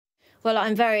Well,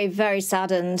 I'm very, very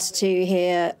saddened to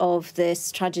hear of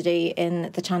this tragedy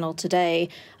in the Channel today.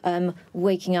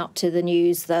 Waking up to the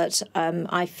news that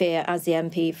I fear, as the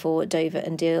MP for Dover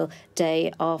and Deal,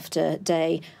 day after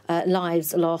day,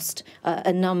 lives lost,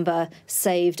 a number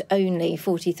saved only,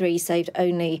 43 saved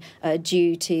only,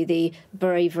 due to the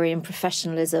bravery and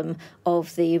professionalism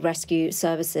of the rescue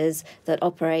services that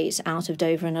operate out of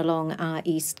Dover and along our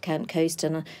East Kent coast.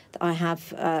 And I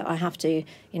have to,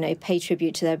 pay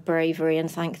tribute to their bravery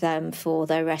and thank them for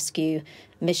their rescue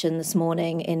mission this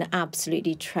morning in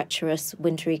absolutely treacherous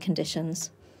wintry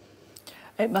conditions.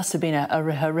 It must have been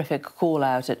a horrific call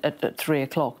out at 3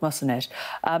 o'clock, mustn't it?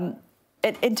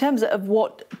 In terms of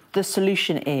what the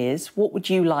solution is, what would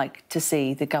you like to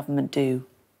see the government do?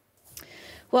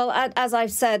 Well, as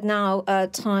I've said now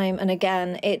time and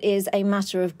again, it is a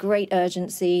matter of great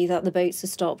urgency that the boats are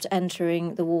stopped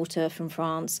entering the water from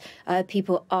France.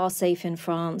 People are safe in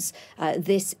France.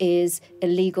 This is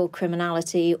illegal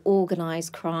criminality,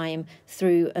 organised crime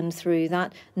through and through.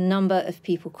 That number of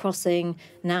people crossing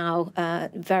now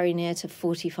very near to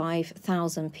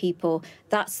 45,000 people.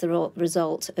 That's the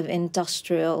result of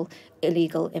industrial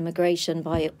illegal immigration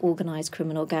by organised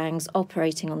criminal gangs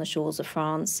operating on the shores of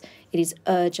France. It is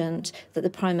urgent that the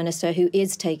Prime Minister, who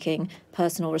is taking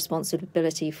personal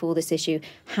responsibility for this issue,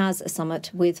 has a summit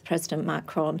with President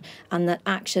Macron, and that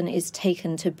action is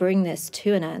taken to bring this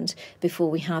to an end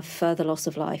before we have further loss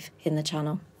of life in the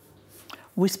Channel.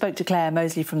 We spoke to Claire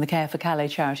Mosley from the Care for Calais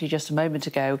charity just a moment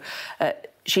ago.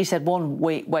 She said one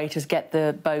way to get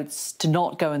the boats to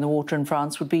not go in the water in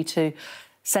France would be to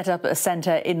set up a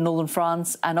centre in northern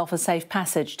France and offer safe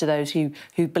passage to those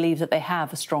who believe that they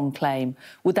have a strong claim.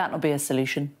 Would that not be a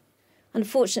solution?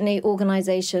 Unfortunately,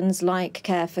 organisations like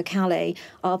Care for Calais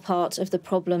are part of the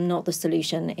problem, not the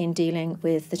solution, in dealing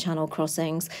with the Channel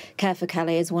crossings. Care for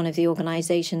Calais is one of the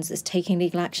organisations that's taking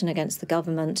legal action against the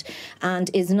government and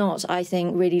is not, I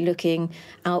think, really looking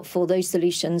out for those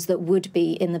solutions that would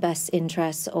be in the best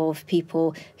interests of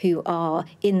people who are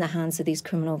in the hands of these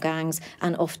criminal gangs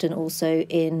and often also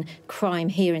in crime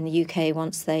here in the UK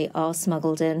once they are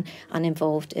smuggled in and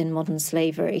involved in modern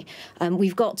slavery.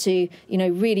 We've got to,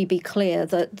 really be clear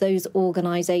that those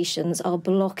organisations are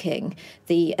blocking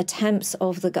the attempts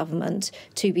of the government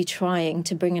to be trying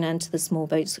to bring an end to the small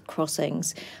boats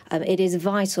crossings. It is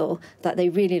vital that they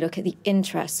really look at the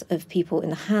interests of people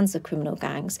in the hands of criminal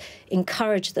gangs,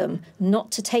 encourage them not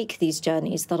to take these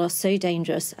journeys that are so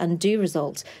dangerous and do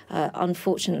result,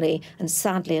 unfortunately and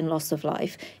sadly, in loss of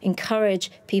life.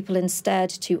 Encourage people instead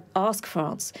to ask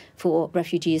France for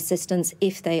refugee assistance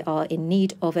if they are in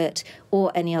need of it,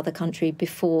 or any other country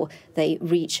before they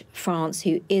reach France,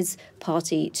 who is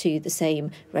party to the same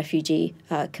refugee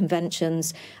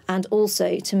conventions, and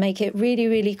also to make it really,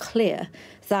 really clear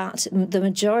that the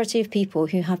majority of people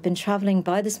who have been travelling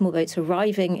by the small boats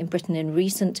arriving in Britain in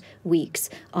recent weeks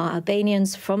are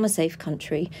Albanians from a safe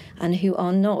country and who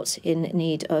are not in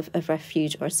need of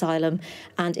refuge or asylum.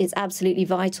 And it's absolutely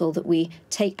vital that we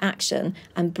take action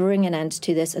and bring an end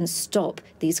to this and stop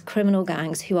these criminal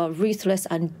gangs who are ruthless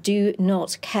and do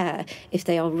not care if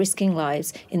they are risking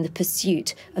lives in the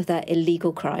pursuit of their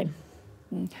illegal crime.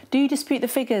 Do you dispute the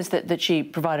figures that she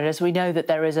provided us? We know that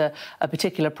there is a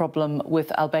particular problem with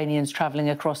Albanians travelling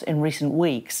across in recent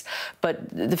weeks, but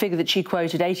the figure that she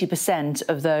quoted, 80%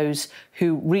 of those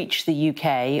who reach the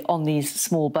UK on these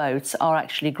small boats are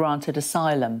actually granted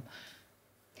asylum.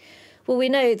 Well, we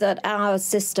know that our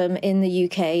system in the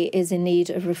UK is in need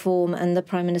of reform, and the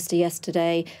Prime Minister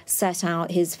yesterday set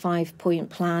out his 5-point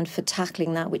plan for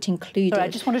tackling that, which included I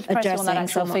just wanted to press you on that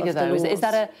actual figure, though. Is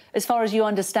that as far as you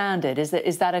understand it, is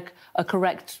that a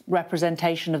correct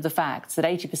representation of the facts, that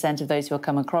 80% of those who are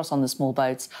come across on the small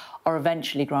boats are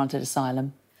eventually granted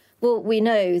asylum? Well, we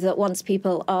know that once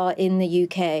people are in the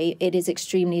UK, it is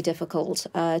extremely difficult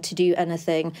to do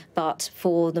anything but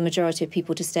for the majority of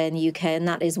people to stay in the UK, and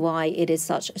that is why it is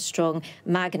such a strong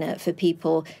magnet for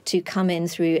people to come in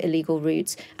through illegal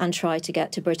routes and try to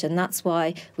get to Britain. That's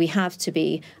why we have to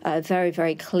be very,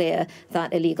 very clear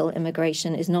that illegal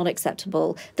immigration is not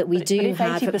acceptable, that we do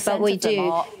have, but we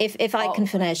do, if I can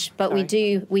finish, but we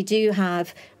do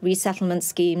have resettlement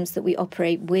schemes that we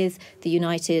operate with the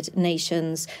United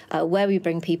Nations, where we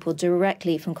bring people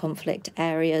directly from conflict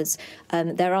areas.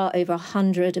 There are over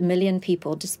 100 million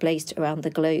people displaced around the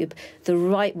globe. The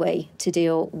right way to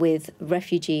deal with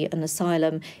refugee and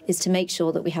asylum is to make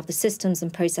sure that we have the systems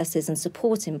and processes and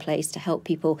support in place to help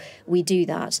people. We do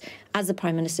that. As the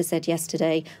Prime Minister said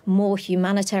yesterday, more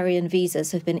humanitarian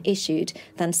visas have been issued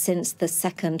than since the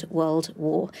Second World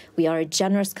War. We are a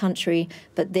generous country,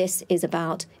 but this is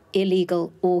about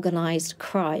illegal organised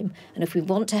crime. And if we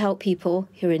want to help people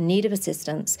who are in need of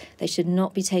assistance, they should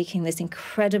not be taking this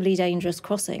incredibly dangerous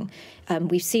crossing.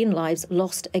 We've seen lives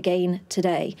lost again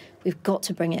today. We've got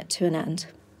to bring it to an end.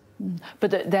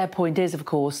 But their point is, of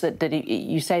course, that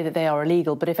you say that they are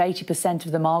illegal, but if 80%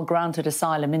 of them are granted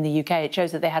asylum in the UK, it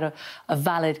shows that they had a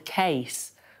valid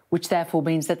case, which therefore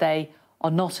means that they are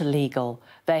not illegal.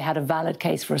 They had a valid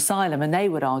case for asylum, and they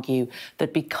would argue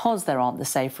that because there aren't the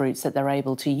safe routes that they're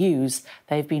able to use,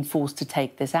 they've been forced to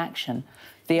take this action.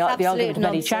 The argument of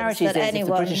many charities is if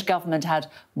the British government had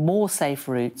more safe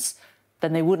routes,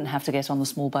 then they wouldn't have to get on the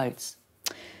small boats.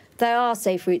 There are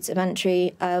safe routes of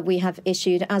entry. We have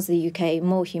issued, as the UK,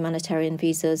 more humanitarian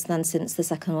visas than since the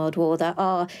Second World War. There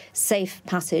are safe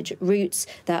passage routes.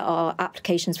 There are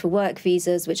applications for work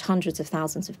visas, which hundreds of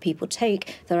thousands of people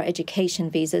take. There are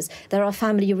education visas. There are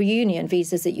family reunion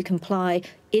visas that you can apply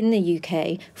in the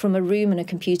UK from a room and a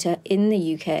computer in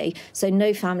the UK. So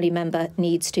no family member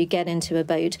needs to get into a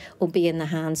boat or be in the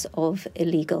hands of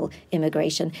illegal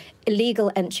immigration. Illegal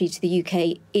entry to the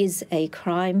UK is a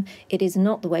crime. It is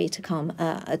not the way to come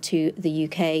to the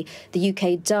UK. The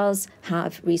UK does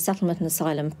have resettlement and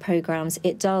asylum programmes.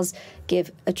 It does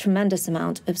give a tremendous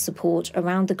amount of support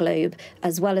around the globe,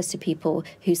 as well as to people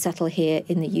who settle here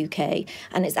in the UK.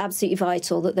 And it's absolutely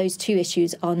vital that those two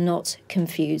issues are not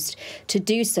confused. To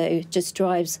do so just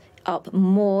drives up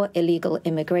more illegal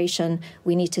immigration.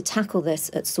 We need to tackle this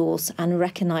at source and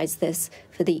recognise this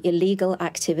for the illegal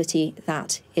activity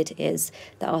that it is.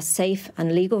 There are safe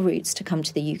and legal routes to come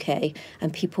to the UK,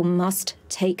 and people must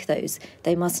take those.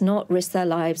 They must not risk their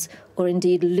lives or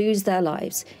indeed lose their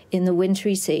lives in the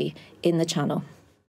wintry sea in the Channel.